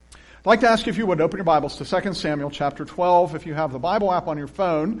I'd like to ask you if you would open your Bibles to 2 Samuel chapter 12. If you have the Bible app on your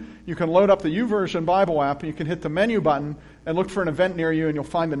phone, you can load up the YouVersion Bible app and you can hit the menu button and look for an event near you and you'll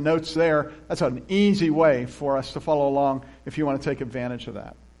find the notes there. That's an easy way for us to follow along if you want to take advantage of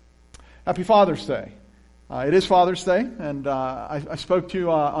that. Happy Father's Day. It is Father's Day, and I spoke to you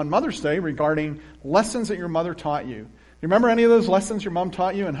on Mother's Day regarding lessons that your mother taught you. You remember any of those lessons your mom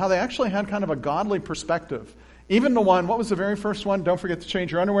taught you and how they actually had kind of a godly perspective? Even the one, what was the very first one? Don't forget to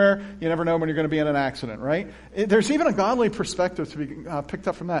change your underwear. You never know when you're going to be in an accident, right? There's even a godly perspective to be picked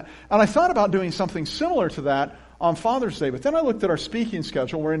up from that. And I thought about doing something similar to that on Father's Day. But then I looked at our speaking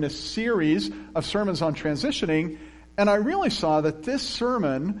schedule. We're in this series of sermons on transitioning. And I really saw that this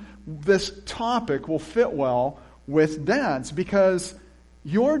sermon, this topic, will fit well with dads. Because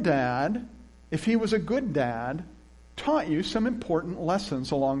your dad, if he was a good dad, taught you some important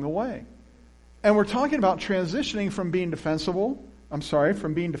lessons along the way. And we're talking about transitioning from being defensive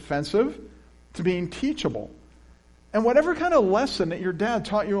to being teachable. And whatever kind of lesson that your dad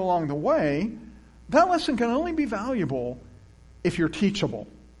taught you along the way, that lesson can only be valuable if you're teachable.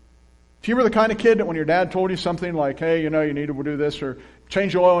 If you were the kind of kid that when your dad told you something like, hey, you need to do this or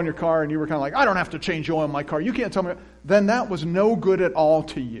change the oil in your car, and you were kind of like, I don't have to change the oil in my car, you can't tell me, then that was no good at all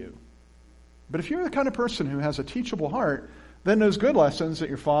to you. But if you're the kind of person who has a teachable heart, then those good lessons that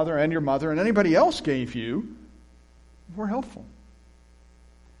your father and your mother and anybody else gave you were helpful.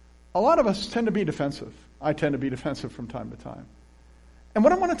 A lot of us tend to be defensive. I tend to be defensive from time to time. And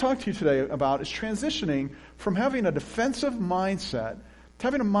what I want to talk to you today about is transitioning from having a defensive mindset to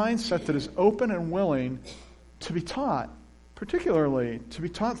having a mindset that is open and willing to be taught, particularly to be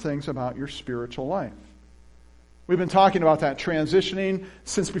taught things about your spiritual life. We've been talking about that transitioning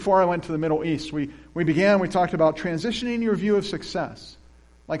since before I went to the Middle East. We talked about transitioning your view of success.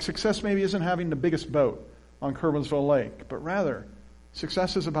 Like success maybe isn't having the biggest boat on Kerbensville Lake, but rather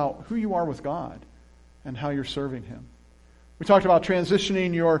success is about who you are with God and how you're serving Him. We talked about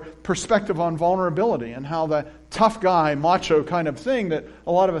transitioning your perspective on vulnerability and how the tough guy, macho kind of thing that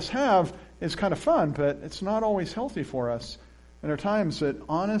a lot of us have is kind of fun, but it's not always healthy for us. And there are times that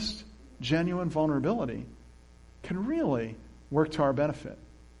honest, genuine vulnerability can really work to our benefit.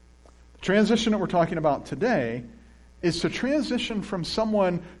 The transition that we're talking about today is to transition from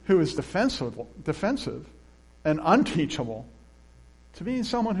someone who is defensive and unteachable to being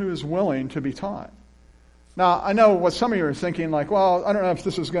someone who is willing to be taught. Now, I know what some of you are thinking, like, well, I don't know if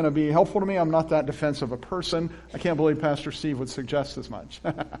this is going to be helpful to me. I'm not that defensive a person. I can't believe Pastor Steve would suggest as much.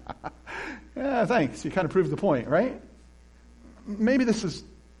 Yeah, thanks. You kind of proved the point, right? Maybe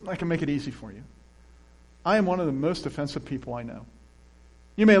I can make it easy for you. I am one of the most defensive people I know.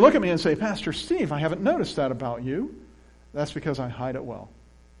 You may look at me and say, Pastor Steve, I haven't noticed that about you. That's because I hide it well.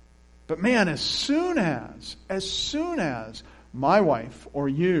 But man, as soon as my wife or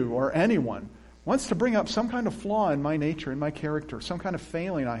you or anyone wants to bring up some kind of flaw in my nature, in my character, some kind of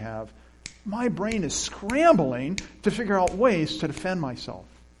failing I have, my brain is scrambling to figure out ways to defend myself.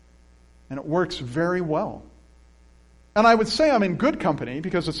 And it works very well. And I would say I'm in good company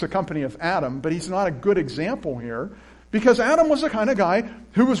because it's the company of Adam, but he's not a good example here because Adam was the kind of guy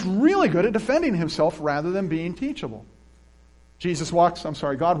who was really good at defending himself rather than being teachable.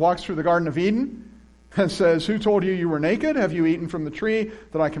 God walks through the Garden of Eden and says, who told you were naked? Have you eaten from the tree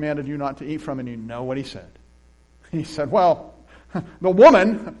that I commanded you not to eat from? And you know what he said. He said, well, the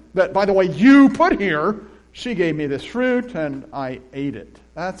woman that, by the way, you put here, she gave me this fruit and I ate it.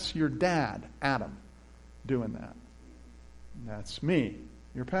 That's your dad, Adam, doing that. That's me,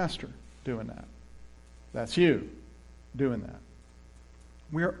 your pastor, doing that. That's you doing that.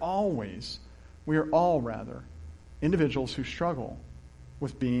 We are all individuals who struggle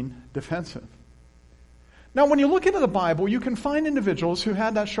with being defensive. Now, when you look into the Bible, you can find individuals who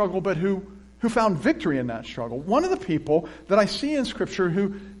had that struggle, but who found victory in that struggle. One of the people that I see in Scripture who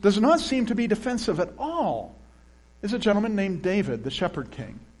does not seem to be defensive at all is a gentleman named David, the shepherd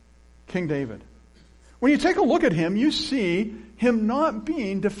king, King David. When you take a look at him, you see him not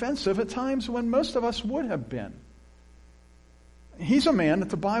being defensive at times when most of us would have been. He's a man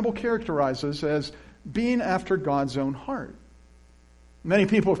that the Bible characterizes as being after God's own heart. Many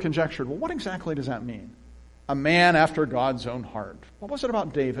people have conjectured, well, what exactly does that mean? A man after God's own heart. What was it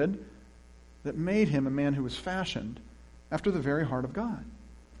about David that made him a man who was fashioned after the very heart of God?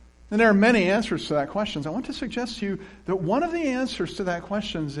 And there are many answers to that question. I want to suggest to you that one of the answers to that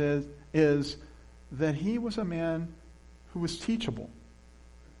question is that he was a man who was teachable.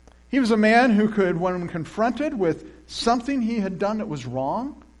 He was a man who could, when confronted with something he had done that was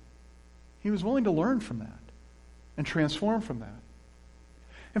wrong, he was willing to learn from that and transform from that.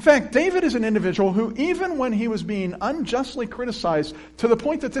 In fact, David is an individual who, even when he was being unjustly criticized to the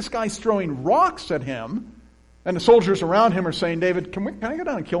point that this guy's throwing rocks at him, and the soldiers around him are saying, David, can I go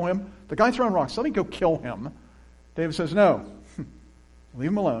down and kill him? The guy's throwing rocks. Let me go kill him. David says, no, leave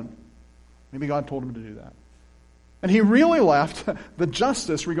him alone. Maybe God told him to do that. And he really left the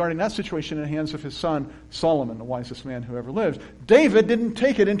justice regarding that situation in the hands of his son, Solomon, the wisest man who ever lived. David didn't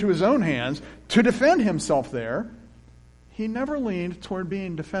take it into his own hands to defend himself there. He never leaned toward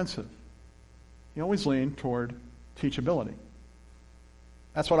being defensive. He always leaned toward teachability.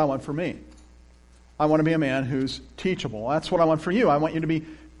 That's what I want for me. I want to be a man who's teachable. That's what I want for you. I want you to be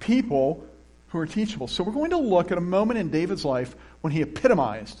people who are teachable. So we're going to look at a moment in David's life when he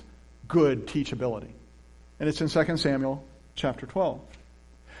epitomized good teachability. And it's in 2 Samuel chapter 12.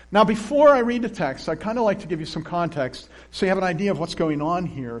 Now, before I read the text, I'd kind of like to give you some context so you have an idea of what's going on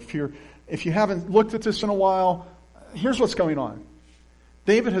here. If you haven't looked at this in a while, here's what's going on.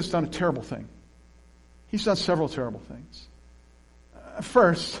 David has done a terrible thing. He's done several terrible things.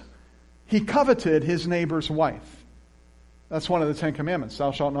 First, he coveted his neighbor's wife. That's one of the 10 Commandments.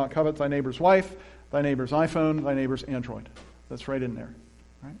 Thou shalt not covet thy neighbor's wife, thy neighbor's iPhone, thy neighbor's Android. That's right in there.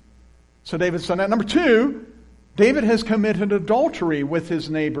 Right? So David's done that. Number 2, David has committed adultery with his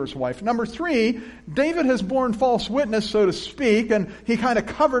neighbor's wife. Number 3, David has borne false witness, so to speak, and he kind of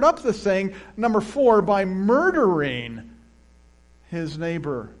covered up the thing. Number 4, by murdering his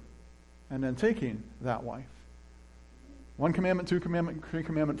neighbor and then taking that wife. 1 commandment, 2 commandment, 3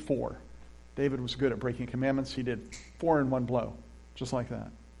 commandment, 4. David was good at breaking commandments. He did 4 in one blow, just like that.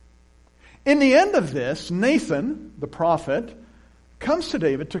 In the end of this, Nathan, the prophet, comes to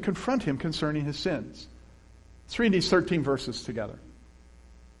David to confront him concerning his sins. Let's read these 13 verses together.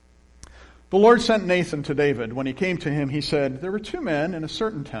 The Lord sent Nathan to David. When he came to him, he said, there were 2 men in a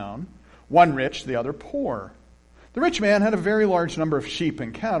certain town, one rich, the other poor. The rich man had a very large number of sheep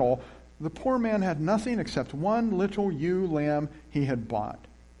and cattle. The poor man had nothing except one little ewe lamb he had bought.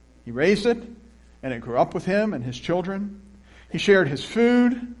 He raised it, and it grew up with him and his children. He shared his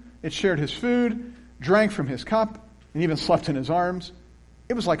food. It shared his food, drank from his cup, and even slept in his arms.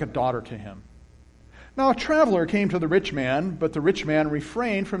 It was like a daughter to him. Now a traveler came to the rich man, but the rich man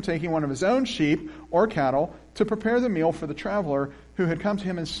refrained from taking one of his own sheep or cattle to prepare the meal for the traveler who had come to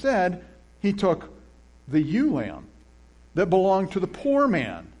him. Instead, he took the ewe lamb that belonged to the poor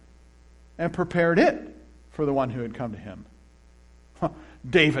man and prepared it for the one who had come to him.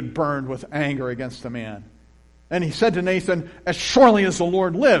 David burned with anger against the man. And he said to Nathan, as surely as the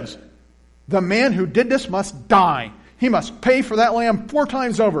Lord lives, the man who did this must die. He must pay for that lamb 4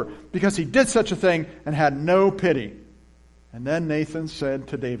 times over because he did such a thing and had no pity. And then Nathan said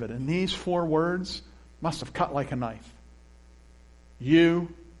to David, and these 4 words must have cut like a knife.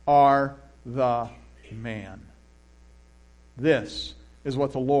 You are the man. This is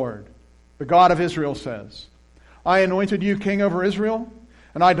what the Lord, the God of Israel, says. I anointed you king over Israel,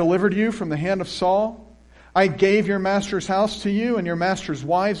 and I delivered you from the hand of Saul. I gave your master's house to you and your master's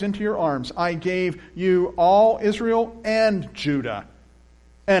wives into your arms. I gave you all Israel and Judah.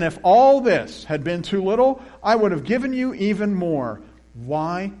 And if all this had been too little, I would have given you even more.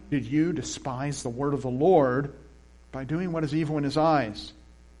 Why did you despise the word of the Lord by doing what is evil in his eyes?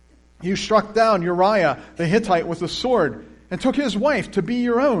 You struck down Uriah the Hittite with a sword and took his wife to be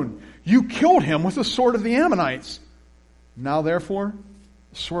your own. You killed him with the sword of the Ammonites. Now therefore,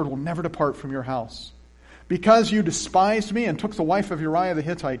 the sword will never depart from your house. Because you despised me and took the wife of Uriah the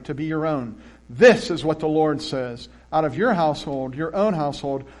Hittite to be your own. This is what the Lord says. Out of your household, your own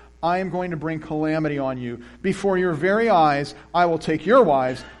household, I am going to bring calamity on you. Before your very eyes, I will take your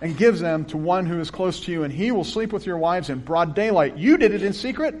wives and give them to one who is close to you, and he will sleep with your wives in broad daylight. You did it in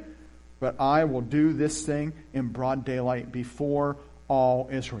secret, but I will do this thing in broad daylight before all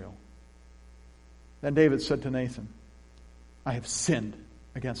Israel. Then David said to Nathan, I have sinned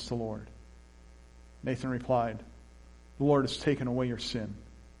against the Lord. Nathan replied, the Lord has taken away your sin.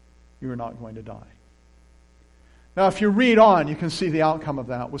 You are not going to die. Now, if you read on, you can see the outcome of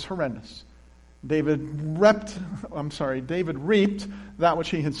that was horrendous. David reaped that which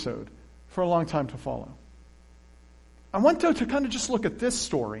he had sowed for a long time to follow. I want to kind of just look at this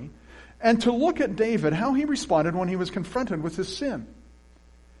story and to look at David, how he responded when he was confronted with his sin.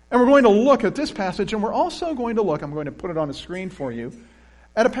 And we're going to look at this passage, and we're also going to look, I'm going to put it on the screen for you,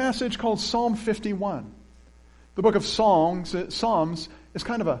 at a passage called Psalm 51. The book of Psalms is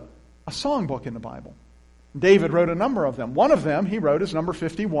kind of a songbook in the Bible. David wrote a number of them. One of them he wrote is number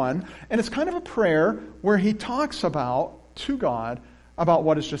 51, and it's kind of a prayer where he talks to God about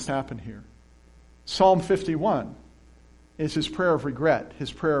what has just happened here. Psalm 51 is his prayer of regret,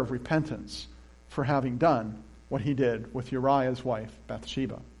 his prayer of repentance for having done what he did with Uriah's wife,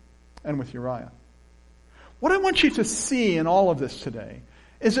 Bathsheba, and with Uriah. What I want you to see in all of this today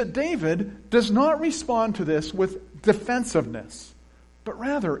is that David does not respond to this with defensiveness, but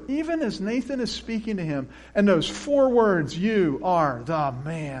rather, even as Nathan is speaking to him, and those 4 words, "You are the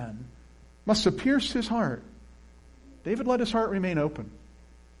man," must have pierced his heart, David let his heart remain open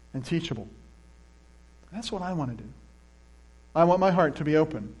and teachable. That's what I want to do. I want my heart to be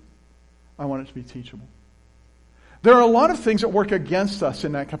open. I want it to be teachable. There are a lot of things that work against us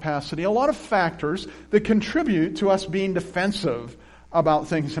in that capacity, a lot of factors that contribute to us being defensive about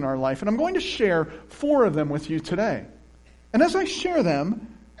things in our life. And I'm going to share 4 of them with you today. And as I share them,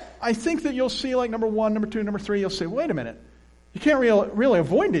 I think that you'll see, like, number 1, number 2, number 3, you'll say, wait a minute, you can't really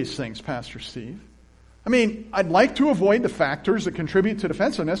avoid these things, Pastor Steve. I mean, I'd like to avoid the factors that contribute to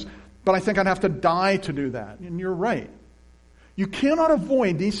defensiveness, but I think I'd have to die to do that. And you're right. You cannot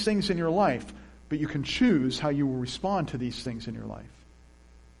avoid these things in your life, but you can choose how you will respond to these things in your life.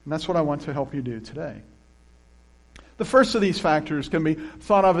 And that's what I want to help you do today. The first of these factors can be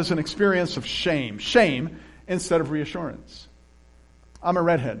thought of as an experience of shame. Shame instead of reassurance. I'm a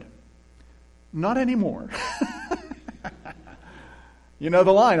redhead. Not anymore. You know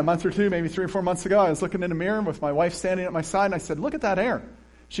the line. A month or 2, maybe 3 or 4 months ago, I was looking in the mirror with my wife standing at my side, and I said, "Look at that hair."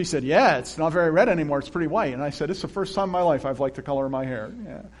 She said, "Yeah, it's not very red anymore. It's pretty white." And I said, "It's the first time in my life I've liked the color of my hair.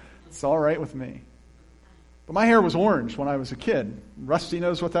 Yeah, it's all right with me." But my hair was orange when I was a kid. Rusty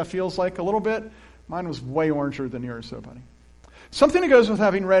knows what that feels like a little bit. Mine was way oranger than yours, though, buddy. Something that goes with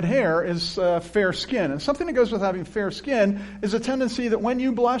having red hair is fair skin. And something that goes with having fair skin is a tendency that when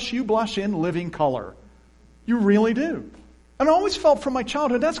you blush in living color. You really do. And I always felt from my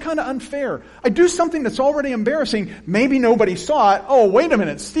childhood, that's kind of unfair. I do something that's already embarrassing. Maybe nobody saw it. Oh, wait a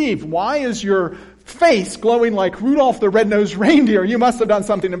minute, Steve, why is your face glowing like Rudolph the Red-Nosed Reindeer? You must have done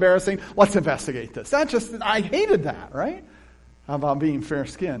something embarrassing. Let's investigate this. I hated that, right? How about being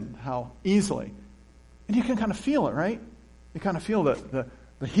fair-skinned? How easily. And you can kind of feel it, right? You kind of feel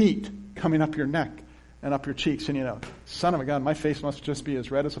the heat coming up your neck and up your cheeks. And you know, son of a gun, my face must just be as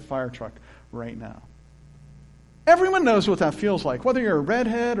red as a fire truck right now. Everyone knows what that feels like, whether you're a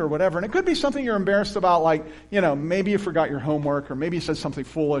redhead or whatever. And it could be something you're embarrassed about, like, you know, maybe you forgot your homework or maybe you said something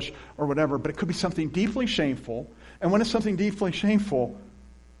foolish or whatever. But it could be something deeply shameful. And when it's something deeply shameful,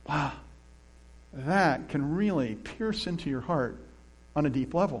 wow, that can really pierce into your heart on a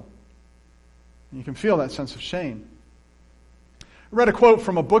deep level. And you can feel that sense of shame. I read a quote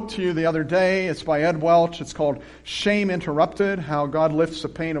from a book to you the other day. It's by Ed Welch. It's called Shame Interrupted, How God Lifts the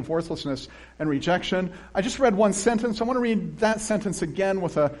Pain of Worthlessness and Rejection. I just read one sentence. I want to read that sentence again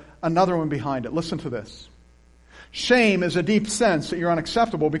with another one behind it. Listen to this. Shame is a deep sense that you're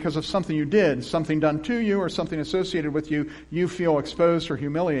unacceptable because of something you did, something done to you, or something associated with you. You feel exposed or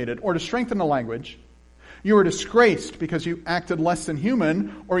humiliated. Or to strengthen the language, you were disgraced because you acted less than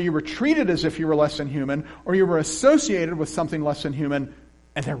human, or you were treated as if you were less than human, or you were associated with something less than human,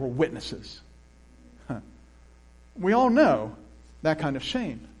 and there were witnesses. We all know that kind of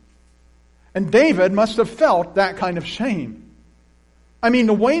shame. And David must have felt that kind of shame. I mean,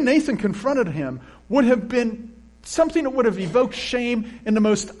 the way Nathan confronted him would have been something that would have evoked shame in the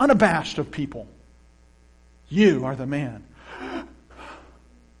most unabashed of people. You are the man.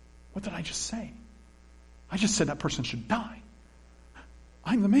 What did I just say? I just said that person should die.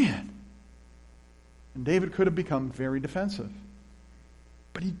 I'm the man. And David could have become very defensive.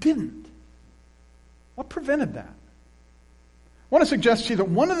 But he didn't. What prevented that? I want to suggest to you that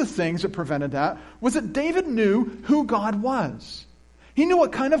one of the things that prevented that was that David knew who God was. He knew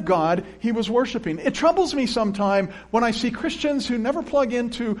what kind of God he was worshiping. It troubles me sometimes when I see Christians who never plug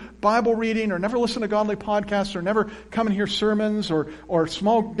into Bible reading or never listen to godly podcasts or never come and hear sermons or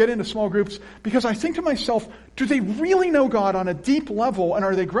get into small groups, because I think to myself, do they really know God on a deep level, and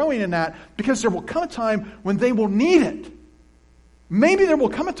are they growing in that? Because there will come a time when they will need it. Maybe there will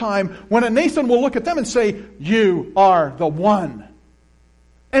come a time when a Nathan will look at them and say, "You are the one."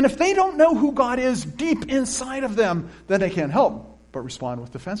 And if they don't know who God is deep inside of them, then they can't help but respond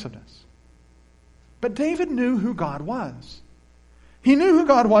with defensiveness. But David knew who God was. He knew who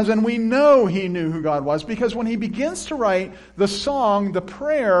God was, and we know he knew who God was, because when he begins to write the song, the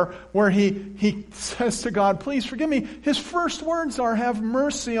prayer, where he says to God, "Please forgive me," his first words are, "Have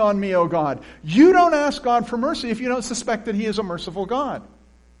mercy on me, O God." You don't ask God for mercy if you don't suspect that he is a merciful God.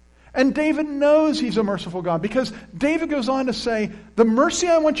 And David knows he's a merciful God, because David goes on to say, the mercy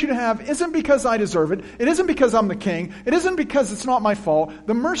I want you to have isn't because I deserve it. It isn't because I'm the king. It isn't because it's not my fault.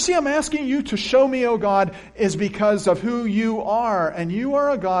 The mercy I'm asking you to show me, O God, is because of who you are. And you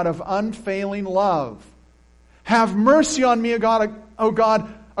are a God of unfailing love. Have mercy on me, O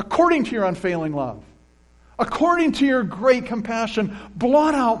God, according to your unfailing love. According to your great compassion,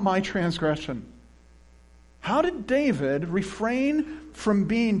 blot out my transgression. How did David refrain from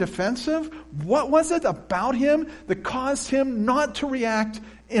being defensive? What was it about him that caused him not to react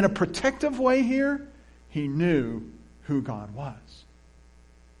in a protective way here? He knew who God was.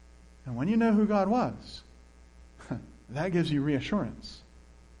 And when you know who God was, that gives you reassurance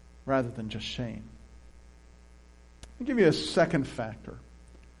rather than just shame. I'll give you a second factor.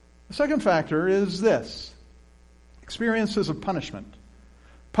 The second factor is this: experiences of punishment.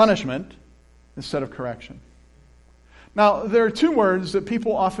 Punishment instead of correction. Now, there are two words that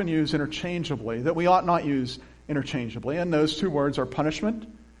people often use interchangeably that we ought not use interchangeably, and those two words are punishment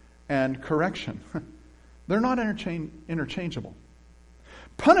and correction. They're not interchangeable.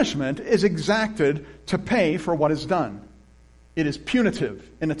 Punishment is exacted to pay for what is done. It is punitive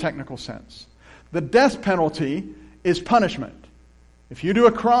in a technical sense. The death penalty is punishment. If you do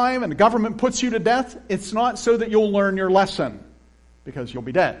a crime and the government puts you to death, it's not so that you'll learn your lesson, because you'll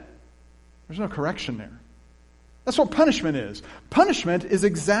be dead. There's no correction there. That's what punishment is. Punishment is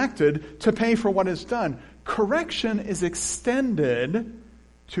exacted to pay for what is done. Correction is extended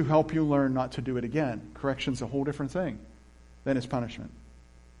to help you learn not to do it again. Correction's a whole different thing than is punishment.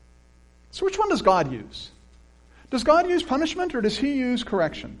 So which one does God use? Does God use punishment or does he use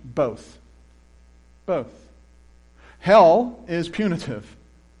correction? Both. Both. Hell is punitive.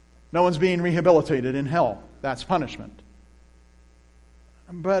 No one's being rehabilitated in hell. That's punishment.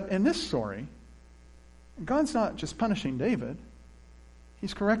 But in this story, God's not just punishing David.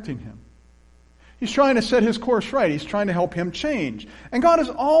 He's correcting him. He's trying to set his course right. He's trying to help him change. And God is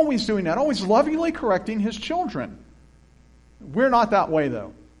always doing that, always lovingly correcting his children. We're not that way,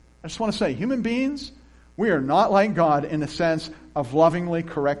 though. I just want to say, human beings, we are not like God in the sense of lovingly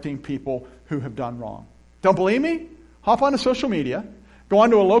correcting people who have done wrong. Don't believe me? Hop onto social media. Go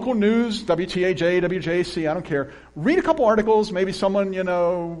onto a local news, WTAJ, WJC, I don't care. Read a couple articles, maybe someone,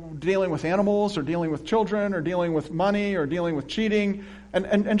 dealing with animals or dealing with children or dealing with money or dealing with cheating,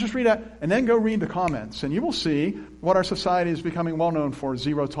 and just read that. And then go read the comments. And you will see what our society is becoming well known for: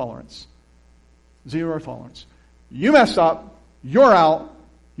 zero tolerance. Zero tolerance. You mess up, you're out,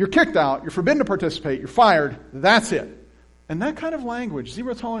 you're kicked out, you're forbidden to participate, you're fired, that's it. And that kind of language,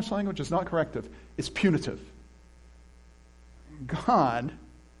 zero tolerance language, is not corrective. It's punitive. God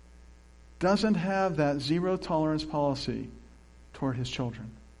doesn't have that zero tolerance policy toward his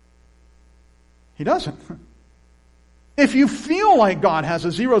children. He doesn't. If you feel like God has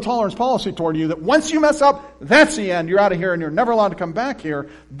a zero tolerance policy toward you, that once you mess up, that's the end, you're out of here and you're never allowed to come back here,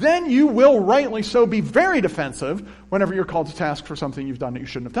 then you will rightly so be very defensive whenever you're called to task for something you've done that you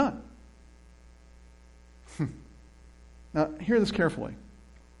shouldn't have done. Now, hear this carefully.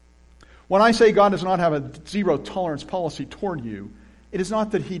 When I say God does not have a zero tolerance policy toward you, it is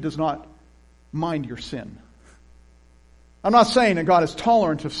not that he does not mind your sin. I'm not saying that God is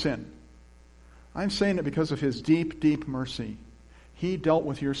tolerant of sin. I'm saying it because of his deep, deep mercy. He dealt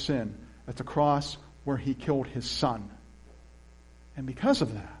with your sin at the cross where he killed his son. And because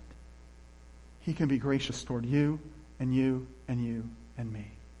of that, he can be gracious toward you and you and you and me.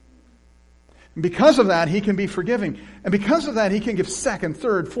 And because of that, he can be forgiving. And because of that, he can give second,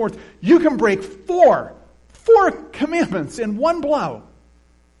 third, fourth. You can break four commandments in one blow.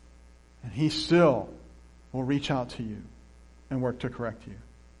 And he still will reach out to you and work to correct you.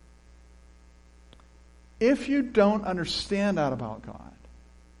 If you don't understand that about God,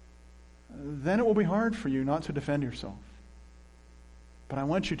 then it will be hard for you not to defend yourself. But I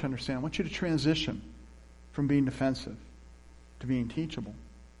want you to understand, I want you to transition from being defensive to being teachable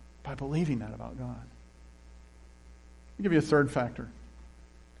by believing that about God. I'll give you a third factor.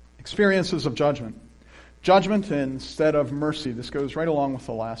 Experiences of judgment. Judgment instead of mercy. This goes right along with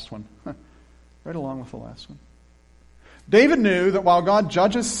the last one. Right along with the last one. David knew that while God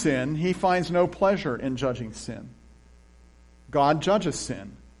judges sin, he finds no pleasure in judging sin. God judges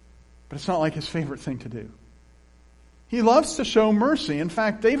sin, but it's not like his favorite thing to do. He loves to show mercy. In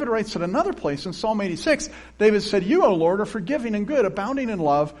fact, David writes at another place in Psalm 86, David said, "You, O Lord, are forgiving and good, abounding in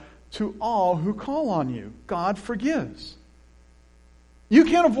love to all who call on you." God forgives. You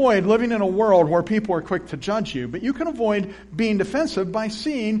can't avoid living in a world where people are quick to judge you, but you can avoid being defensive by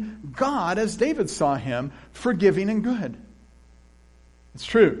seeing God, as David saw him, forgiving and good. It's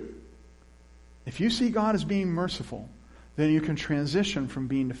true. If you see God as being merciful, then you can transition from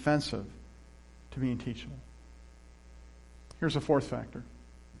being defensive to being teachable. Here's a fourth factor.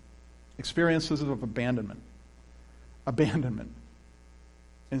 Experiences of abandonment. Abandonment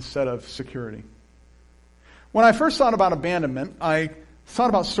instead of security. When I first thought about abandonment, I thought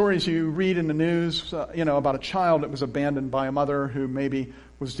about stories you read in the news, about a child that was abandoned by a mother who maybe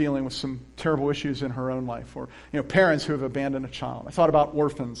was dealing with some terrible issues in her own life, or parents who have abandoned a child. I thought about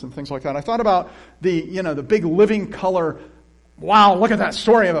orphans and things like that. I thought about the big living color. Wow, look at that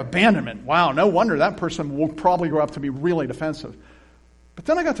story of abandonment. Wow, no wonder that person will probably grow up to be really defensive. But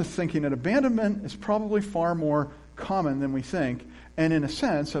then I got to thinking that abandonment is probably far more common than we think, and in a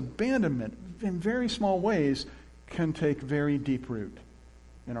sense, abandonment in very small ways can take very deep root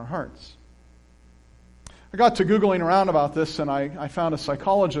in our hearts. I got to Googling around about this, and I found a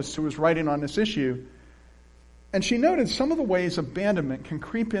psychologist who was writing on this issue, and she noted some of the ways abandonment can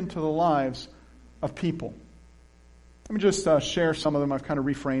creep into the lives of people. Let me just share some of them. I've kind of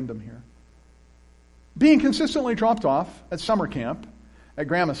reframed them here. Being consistently dropped off at summer camp, at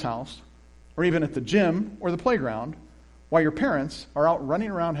grandma's house, or even at the gym or the playground, while your parents are out running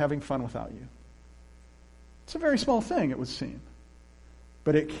around having fun without you. It's a very small thing, it would seem,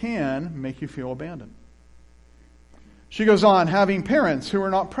 but it can make you feel abandoned. She goes on, having parents who are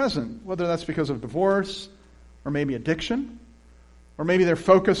not present, whether that's because of divorce, or maybe addiction, or maybe they're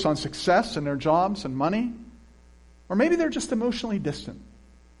focused on success in their jobs and money, or maybe they're just emotionally distant.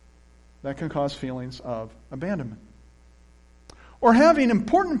 That can cause feelings of abandonment. Or having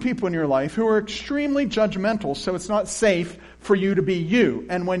important people in your life who are extremely judgmental, so it's not safe for you to be you.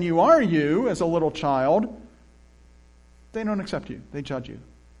 And when you are you, as a little child, they don't accept you. They judge you.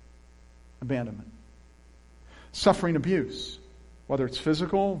 Abandonment. Suffering abuse, whether it's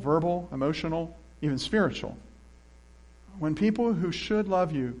physical, verbal, emotional, even spiritual. When people who should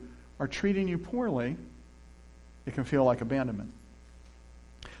love you are treating you poorly, it can feel like abandonment.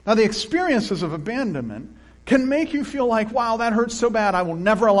 Now, the experiences of abandonment can make you feel like, wow, that hurts so bad, I will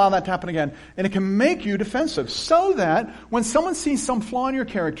never allow that to happen again. And it can make you defensive, so that when someone sees some flaw in your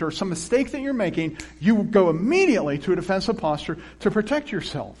character or some mistake that you're making, you go immediately to a defensive posture to protect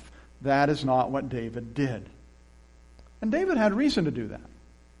yourself. That is not what David did. And David had reason to do that.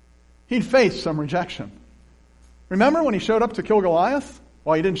 He'd faced some rejection. Remember when he showed up to kill Goliath?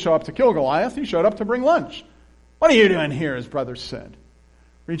 Well, he didn't show up to kill Goliath, he showed up to bring lunch. What are you doing here, his brothers said.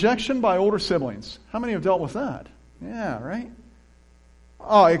 Rejection by older siblings. How many have dealt with that? Yeah, right?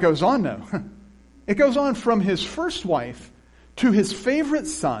 Oh, it goes on now. It goes on from his first wife to his favorite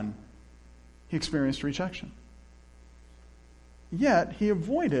son. He experienced rejection. Yet, he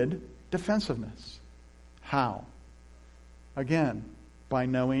avoided defensiveness. How? Again, by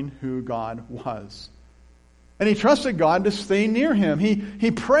knowing who God was. And he trusted God to stay near him.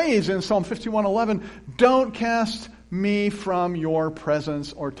 He prays in Psalm 51:11, don't cast me from your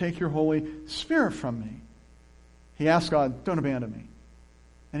presence or take your Holy Spirit from me. He asked God, don't abandon me.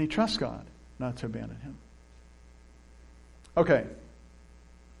 And he trusts God not to abandon him. Okay.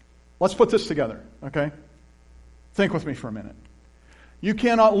 Let's put this together, okay? Think with me for a minute. You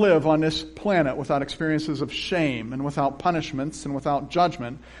cannot live on this planet without experiences of shame and without punishments and without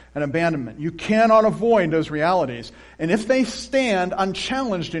judgment and abandonment. You cannot avoid those realities. And if they stand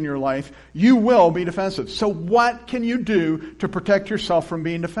unchallenged in your life, you will be defensive. So what can you do to protect yourself from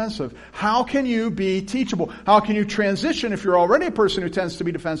being defensive? How can you be teachable? How can you transition, if you're already a person who tends to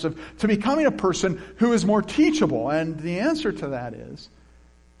be defensive, to becoming a person who is more teachable? And the answer to that is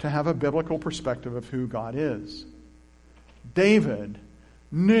to have a biblical perspective of who God is. David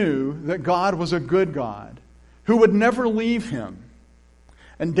knew that God was a good God who would never leave him.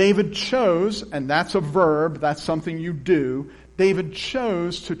 And David chose, and that's a verb, that's something you do, David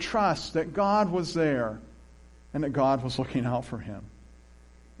chose to trust that God was there and that God was looking out for him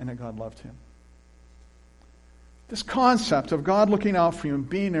and that God loved him. This concept of God looking out for you and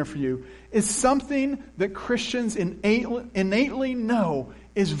being there for you is something that Christians innately know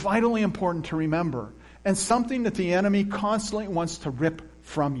is vitally important to remember, and something that the enemy constantly wants to rip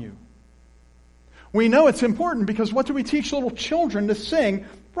from you. We know it's important because what do we teach little children to sing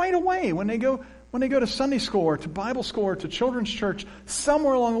right away when they go to Sunday school or to Bible school or to children's church?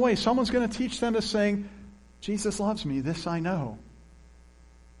 Somewhere along the way, someone's going to teach them to sing, Jesus loves me, this I know.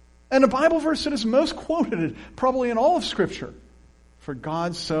 And the Bible verse that is most quoted probably in all of Scripture, for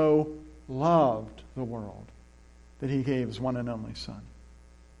God so loved the world that he gave his one and only Son.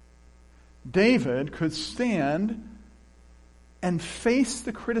 David could stand and face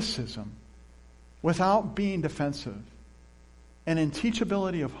the criticism without being defensive. And in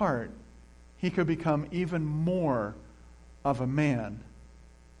teachability of heart, he could become even more of a man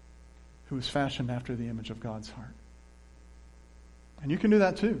who is fashioned after the image of God's heart. And you can do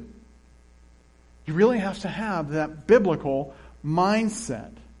that too. You really have to have that biblical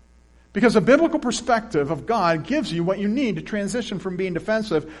mindset. Because a biblical perspective of God gives you what you need to transition from being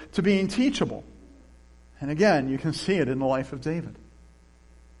defensive to being teachable. And again, you can see it in the life of David.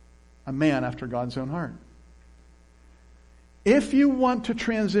 a man after God's own heart. If you want to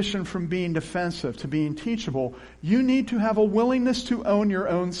transition from being defensive to being teachable, you need to have a willingness to own your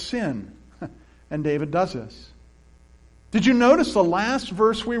own sin. And David does this. Did you notice the last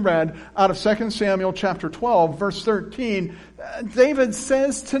verse we read out of 2 Samuel chapter 12, verse 13? David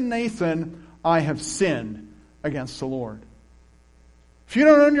says to Nathan, I have sinned against the Lord. If you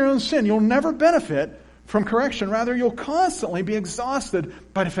don't own your own sin, you'll never benefit from correction. Rather, you'll constantly be exhausted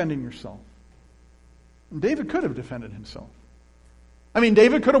by defending yourself. And David could have defended himself. I mean,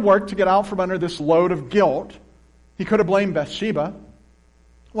 David could have worked to get out from under this load of guilt. He could have blamed Bathsheba.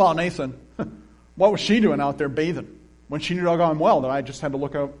 Well, Nathan, what was she doing out there bathing when she knew doggone well that I just had to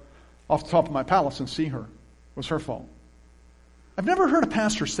look out off the top of my palace and see her? It was her fault. I've never heard a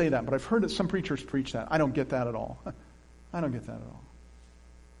pastor say that, but I've heard that some preachers preach that. I don't get that at all. I don't get that at all.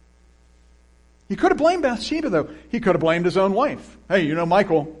 He could have blamed Bathsheba, though. He could have blamed his own wife. Hey, you know,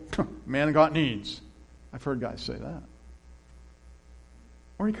 Michael, man got needs. I've heard guys say that.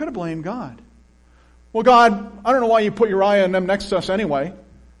 Or he could have blamed God. Well, God, I don't know why you put Uriah and them next to us anyway.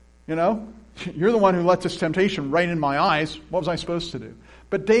 You know, you're the one who let this temptation right in my eyes. What was I supposed to do?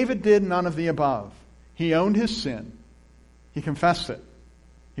 But David did none of the above. He owned his sin. He confessed it.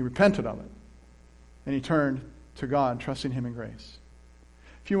 He repented of it. And he turned to God, trusting him in grace.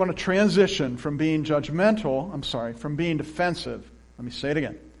 If you want to transition from being from being defensive, let me say it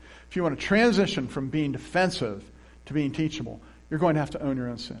again. If you want to transition from being defensive to being teachable, you're going to have to own your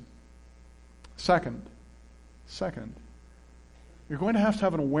own sin. Second, you're going to have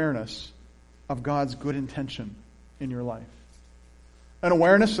an awareness of God's good intention in your life. An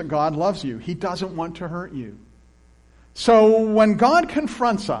awareness that God loves you. He doesn't want to hurt you. So when God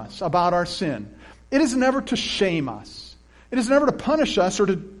confronts us about our sin, it is never to shame us. It is never to punish us or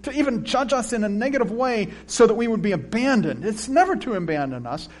to even judge us in a negative way so that we would be abandoned. It's never to abandon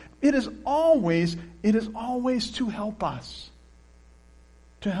us. It is always to help us.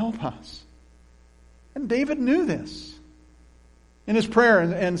 To help us. And David knew this. In his prayer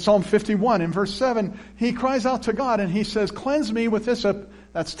in Psalm 51, in verse 7, he cries out to God and he says, cleanse me with hyssop.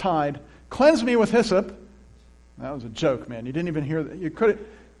 That's tied. Cleanse me with hyssop. That was a joke, man. You didn't even hear that. You could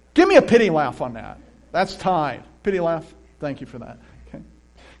give me a pity laugh on that. That's tied. Pity laugh. Thank you for that. Okay.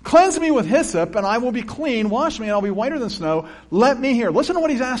 Cleanse me with hyssop and I will be clean. Wash me and I'll be whiter than snow. Let me hear. Listen to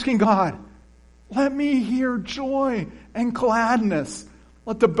what he's asking God. Let me hear joy and gladness.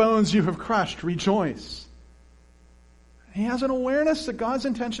 Let the bones you have crushed rejoice. He has an awareness that God's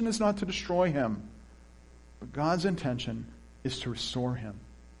intention is not to destroy him, but God's intention is to restore him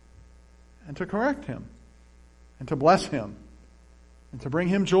and to correct him and to bless him and to bring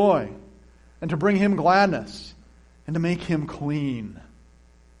him joy and to bring him gladness and to make him clean. Do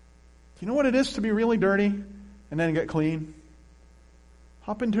you know what it is to be really dirty and then get clean?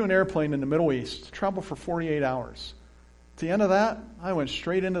 Hop into an airplane in the Middle East, travel for 48 hours. At the end of that, I went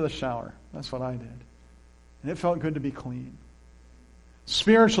straight into the shower. That's what I did. And it felt good to be clean.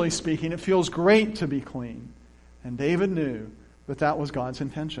 Spiritually speaking, it feels great to be clean. And David knew that that was God's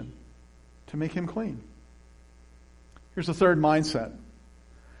intention, to make him clean. Here's the third mindset.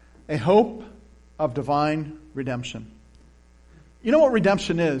 A hope of divine redemption. You know what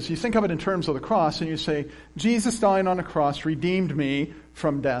redemption is? You think of it in terms of the cross and you say, Jesus dying on the cross redeemed me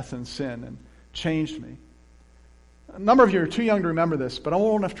from death and sin and changed me. A number of you are too young to remember this, but I'm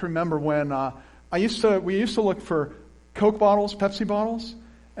old enough to remember when we used to look for Coke bottles, Pepsi bottles,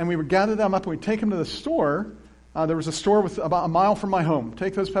 and we would gather them up and we'd take them to the store. There was a store with about a mile from my home.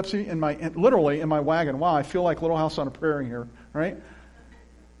 Take those Pepsi literally in my wagon. Wow, I feel like Little House on a Prairie here, right?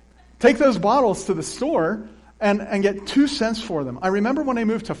 Take those bottles to the store and get 2 cents for them. I remember when I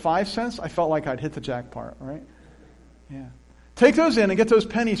moved to 5 cents, I felt like I'd hit the jackpot, right? Yeah. Take those in and get those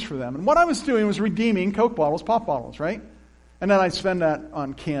pennies for them. And what I was doing was redeeming Coke bottles, pop bottles, right? And then I'd spend that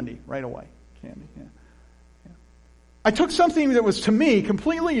on candy right away. Candy, yeah. I took something that was to me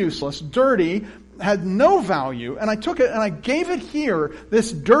completely useless, dirty, had no value, and I took it and I gave it here,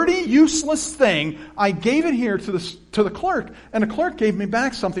 this dirty, useless thing, I gave it here to the clerk, and the clerk gave me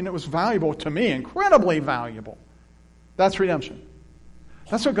back something that was valuable to me, incredibly valuable. That's redemption.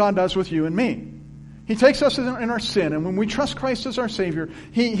 That's what God does with you and me. He takes us in our sin, and when we trust Christ as our Savior,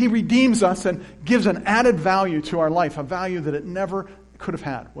 He redeems us and gives an added value to our life, a value that it never could have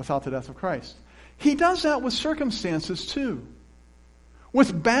had without the death of Christ. He does that with circumstances too.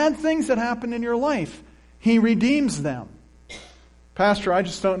 With bad things that happen in your life, He redeems them. Pastor, I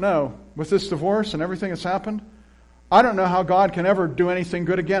just don't know. With this divorce and everything that's happened, I don't know how God can ever do anything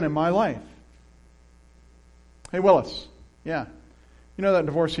good again in my life. Hey, Willis. Yeah. You know that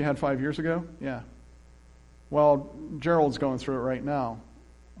divorce you had 5 years ago? Yeah. Well, Gerald's going through it right now.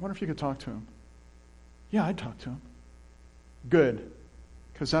 I wonder if you could talk to him. Yeah, I'd talk to him. Good,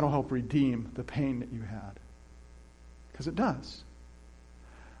 because that'll help redeem the pain that you had. Because it does.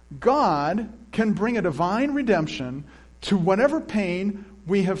 God can bring a divine redemption to whatever pain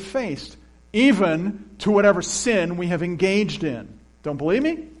we have faced, even to whatever sin we have engaged in. Don't believe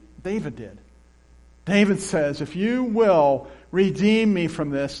me? David did. David says, if you will redeem me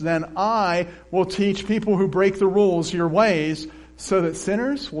from this, then I will teach people who break the rules your ways, so that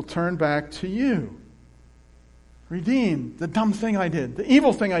sinners will turn back to you. Redeem the dumb thing I did, the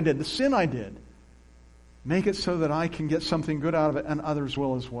evil thing I did, the sin I did. Make it so that I can get something good out of it and others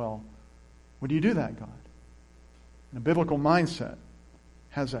will as well. Would you do that, God? And a biblical mindset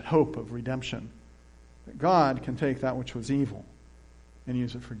has that hope of redemption. That God can take that which was evil and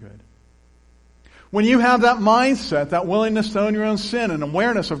use it for good. When you have that mindset, that willingness to own your own sin and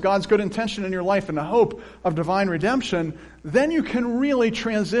awareness of God's good intention in your life and the hope of divine redemption, then you can really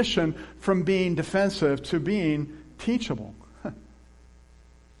transition from being defensive to being teachable.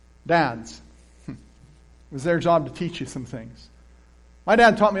 Dads, it was their job to teach you some things. My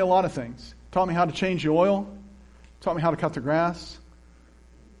dad taught me a lot of things. Taught me how to change the oil. Taught me how to cut the grass.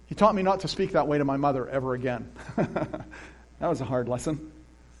 He taught me not to speak that way to my mother ever again. That was a hard lesson.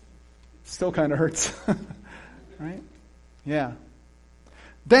 Still kind of hurts. Right? Yeah.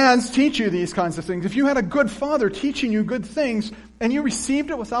 Dads teach you these kinds of things. If you had a good father teaching you good things and you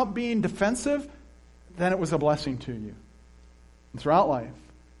received it without being defensive, then it was a blessing to you. And throughout life,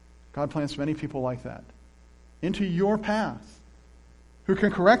 God plants many people like that into your path who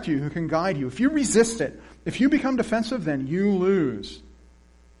can correct you, who can guide you. If you resist it, if you become defensive, then you lose.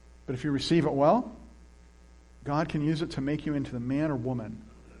 But if you receive it well, God can use it to make you into the man or woman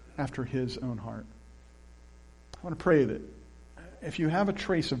after His own heart. I want to pray that if you have a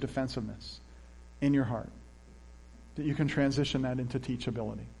trace of defensiveness in your heart, that you can transition that into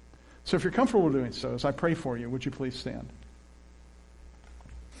teachability. So if you're comfortable doing so, as I pray for you, would you please stand?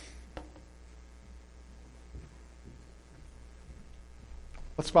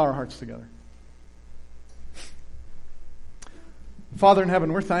 Let's bow our hearts together. Father in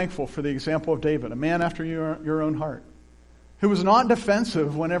heaven, we're thankful for the example of David, a man after your own heart, who was not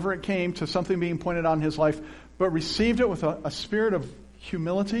defensive whenever it came to something being pointed out in his life, but received it with a spirit of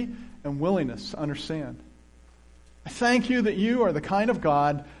humility and willingness to understand. I thank you that you are the kind of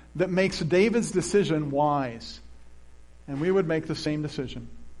God that makes David's decision wise, and we would make the same decision.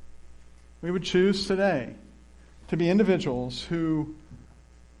 We would choose today to be individuals who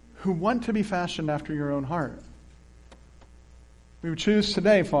want to be fashioned after your own heart. We would choose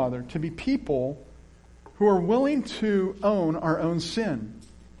today, Father, to be people who are willing to own our own sin,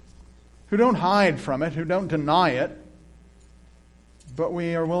 who don't hide from it, who don't deny it, but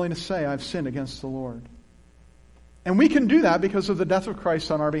we are willing to say, I've sinned against the Lord. And we can do that because of the death of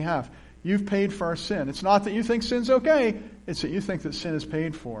Christ on our behalf. You've paid for our sin. It's not that you think sin's okay, it's that you think that sin is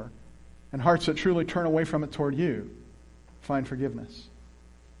paid for, and hearts that truly turn away from it toward you find forgiveness.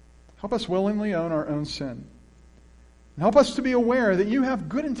 Help us willingly own our own sin. And help us to be aware that you have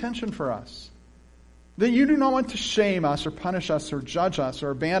good intention for us. That you do not want to shame us or punish us or judge us or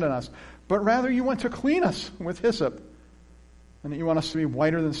abandon us, but rather you want to clean us with hyssop. And that you want us to be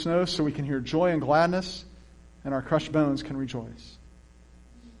whiter than snow so we can hear joy and gladness and our crushed bones can rejoice.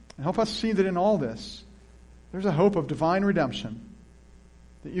 And help us see that in all this, there's a hope of divine redemption.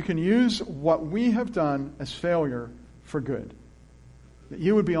 That you can use what we have done as failure for good. That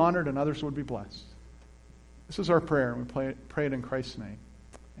you would be honored and others would be blessed. This is our prayer, and we pray it in Christ's name.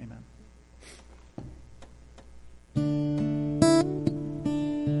 Amen.